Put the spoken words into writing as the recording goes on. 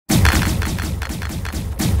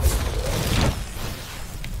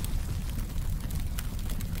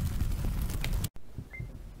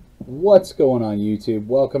What's going on YouTube?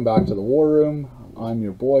 Welcome back to the War Room. I'm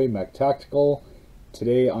your boy Mech Tactical.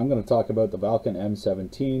 Today I'm going to talk about the Valken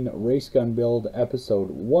M17 Race Gun build episode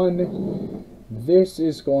 1. This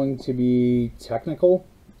is going to be technical.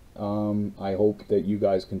 I hope that you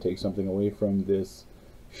guys can take something away from this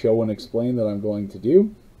show and explain that I'm going to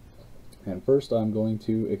do. And first I'm going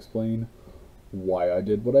to explain why I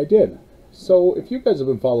did what I did. So if you guys have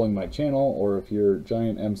been following my channel, or if you're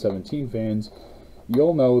giant M17 fans,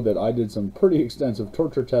 you'll know that I did some pretty extensive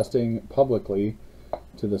torture testing publicly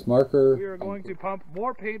to this marker. We are going to pump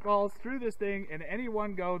more paintballs through this thing in any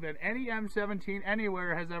one go than any M17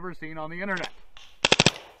 anywhere has ever seen on the internet.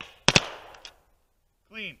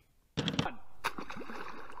 Clean.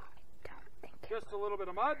 Just a little bit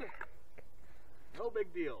of mud. No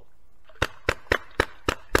big deal.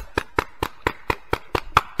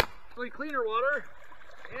 Cleaner water,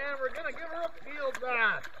 and we're gonna give her a field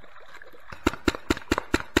bath.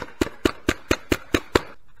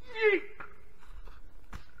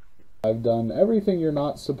 I've done everything you're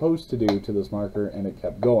not supposed to do to this marker, and it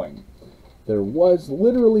kept going. There was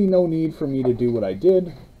literally no need for me to do what I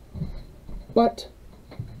did, but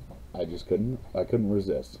I just couldn't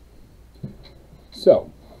resist.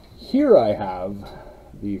 So here I have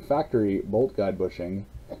the factory bolt guide bushing,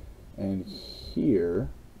 and here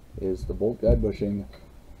is the bolt guide bushing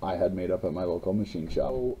I had made up at my local machine shop.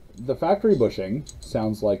 So the factory bushing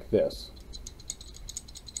sounds like this.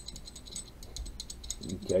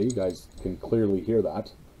 Okay, you guys can clearly hear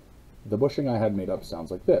that. The bushing I had made up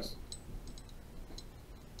sounds like this.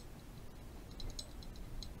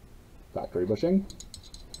 Factory bushing.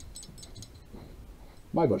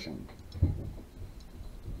 My bushing.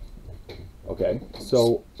 Okay,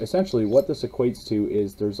 so essentially what this equates to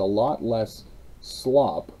is there's a lot less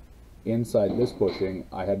slop inside this bushing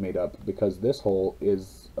I had made up, because this hole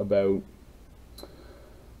is about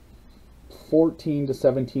 14 to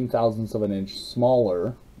 17 thousandths of an inch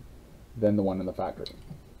smaller than the one in the factory.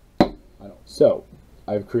 So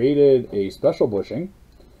I've created a special bushing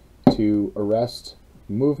to arrest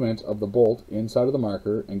movement of the bolt inside of the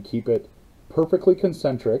marker and keep it perfectly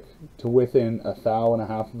concentric to within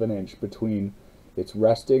 1/1000 of an inch between its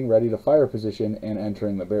resting ready to fire position and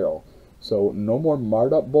entering the barrel. So no more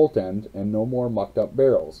marred up bolt end and no more mucked up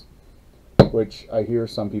barrels, which I hear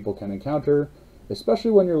some people can encounter,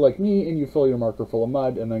 especially when you're like me and you fill your marker full of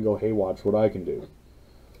mud and then go, hey, watch what I can do.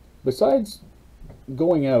 Besides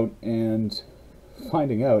going out and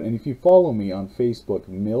finding out, and if you follow me on Facebook,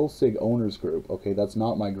 MilSig Owners Group, okay, that's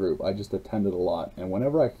not my group, I just attended a lot, and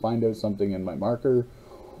whenever I find out something in my marker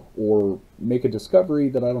or make a discovery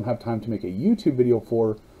that I don't have time to make a YouTube video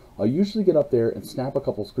for, I'll usually get up there and snap a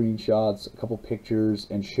couple screenshots, a couple pictures,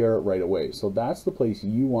 and share it right away. So that's the place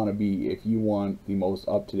you want to be if you want the most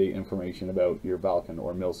up-to-date information about your Valken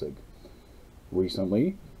or MilSig.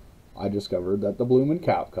 Recently, I discovered that the bloomin'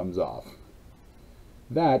 cap comes off.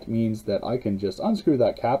 That means that I can just unscrew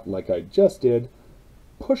that cap like I just did,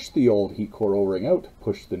 push the old heat core O-ring out,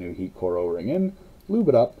 push the new heat core O-ring in, lube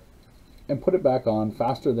it up, and put it back on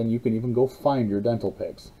faster than you can even go find your dental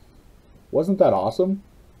picks. Wasn't that awesome?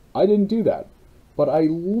 I didn't do that, but I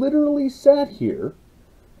literally sat here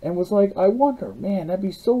and was like, I wonder, man, that'd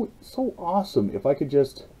be so awesome if I could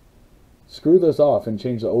just screw this off and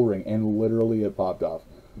change the O-ring, and literally it popped off.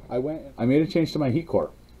 I made a change to my heat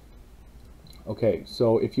core. Okay,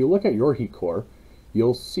 so if you look at your heat core,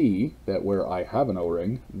 you'll see that where I have an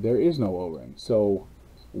O-ring, there is no O-ring. So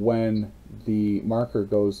when the marker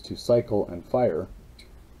goes to cycle and fire,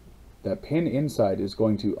 that pin inside is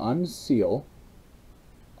going to unseal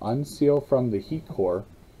from the heat core,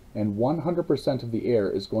 and 100% of the air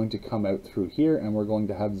is going to come out through here, and we're going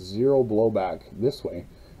to have zero blowback this way.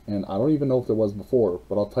 And I don't even know if there was before,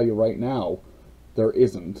 but I'll tell you right now, there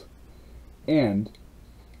isn't. And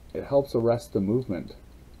it helps arrest the movement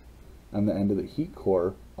on the end of the heat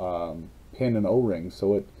core pin and O-ring,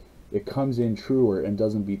 so it comes in truer and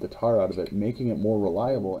doesn't beat the tar out of it, making it more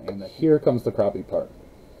reliable. And here comes the crappy part.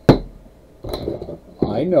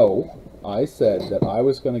 I know I said that I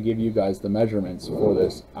was going to give you guys the measurements for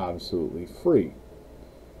this absolutely free.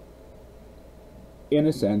 In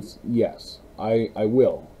a sense, yes, I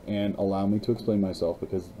will, and allow me to explain myself,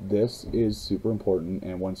 because this is super important,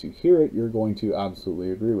 and once you hear it, you're going to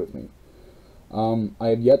absolutely agree with me. I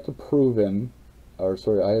have yet to prove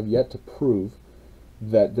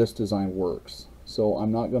that this design works, so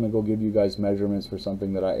I'm not going to go give you guys measurements for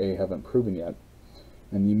something that I haven't proven yet.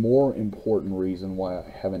 And the more important reason why I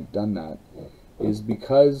haven't done that is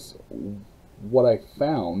because what I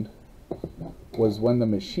found was when the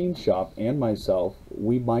machine shop and myself,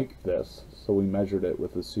 we mic'd this, so we measured it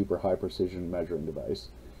with a super high precision measuring device,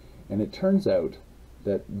 And it turns out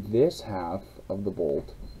that this half of the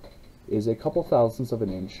bolt is a couple thousandths of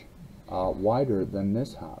an inch wider than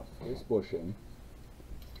this half. This bushing,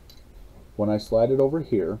 when I slide it over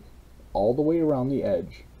here, all the way around the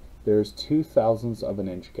edge, there's 2/1000ths of an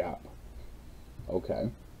inch gap.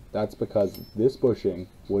 Okay, that's because this bushing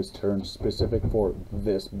was turned specific for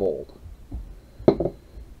this bolt.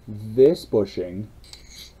 This bushing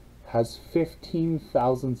has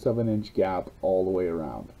 15/1000ths of an inch gap all the way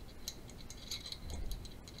around.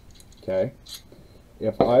 Okay,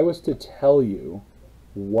 if I was to tell you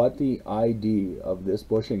what the ID of this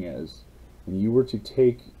bushing is, and you were to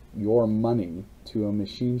take your money to a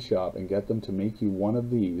machine shop and get them to make you one of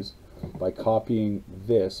these by copying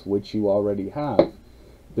this, which you already have,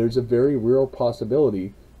 there's a very real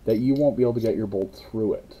possibility that you won't be able to get your bolt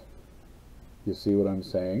through it. You see what I'm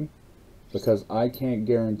saying? Because I can't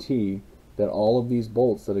guarantee that all of these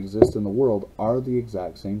bolts that exist in the world are the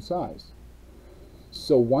exact same size.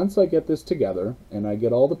 So once I get this together and I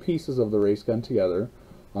get all the pieces of the race gun together,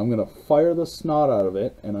 I'm going to fire the snot out of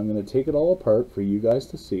it and I'm going to take it all apart for you guys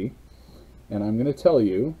to see, and I'm going to tell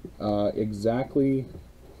you exactly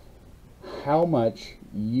how much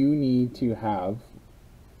you need to have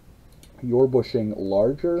your bushing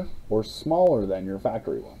larger or smaller than your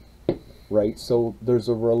factory one, right? So there's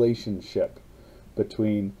a relationship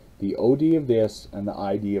between the OD of this and the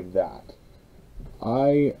ID of that.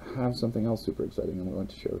 I have something else super exciting I'm going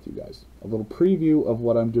to share with you guys. A little preview of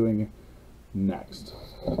what I'm doing next.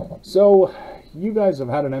 So you guys have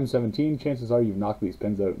had an M17. Chances are you've knocked these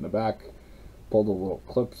pins out in the back, pulled the little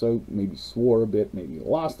clips out, maybe swore a bit, maybe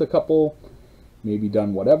lost a couple, maybe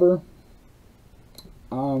done whatever.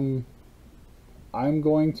 I'm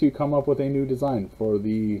going to come up with a new design for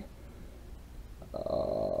the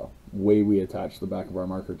way we attach the back of our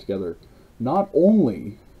marker together. Not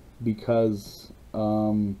only because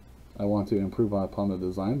I want to improve upon the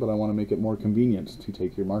design, but I want to make it more convenient to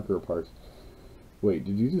take your marker apart. Wait,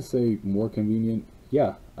 did you just say more convenient?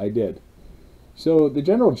 Yeah, I did. So the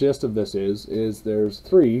general gist of this is there's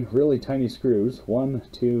 3 really tiny screws, 1,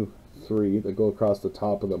 2, 3, that go across the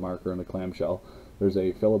top of the marker in the clamshell. There's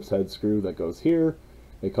a Phillips head screw that goes here,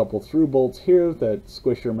 a couple through bolts here that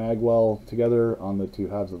squish your mag well together on the 2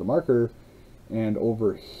 halves of the marker, and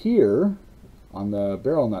over here on the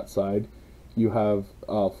barrel nut side you have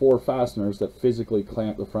 4 fasteners that physically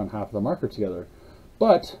clamp the front half of the marker together.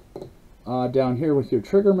 But down here with your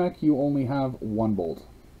trigger mech you only have 1 bolt,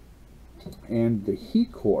 and the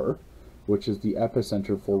heat core, which is the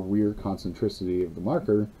epicenter for rear concentricity of the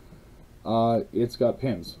marker, it's got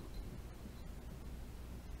pins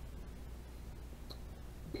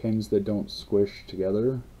that don't squish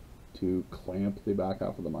together to clamp the back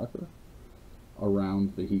half of the marker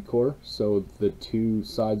around the heat core, so the 2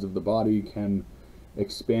 sides of the body can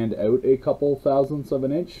expand out a couple thousandths of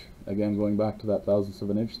an inch. Again, going back to that thousandths of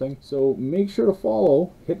an inch thing. So make sure to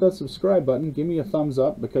follow, hit that subscribe button, give me a thumbs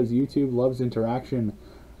up because YouTube loves interaction.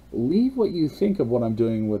 Leave what you think of what I'm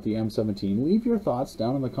doing with the M17. Leave your thoughts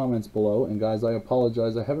down in the comments below. And guys, I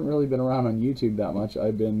apologize, I haven't really been around on YouTube that much.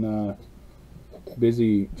 I've been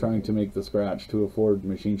busy trying to make the scratch to afford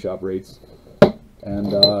machine shop rates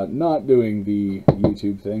and not doing the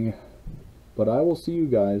YouTube thing. But I will see you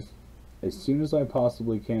guys as soon as I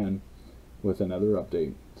possibly can with another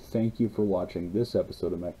update. Thank you for watching this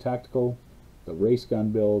episode of Mech Tactical, the race gun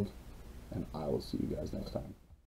build, and I will see you guys next time.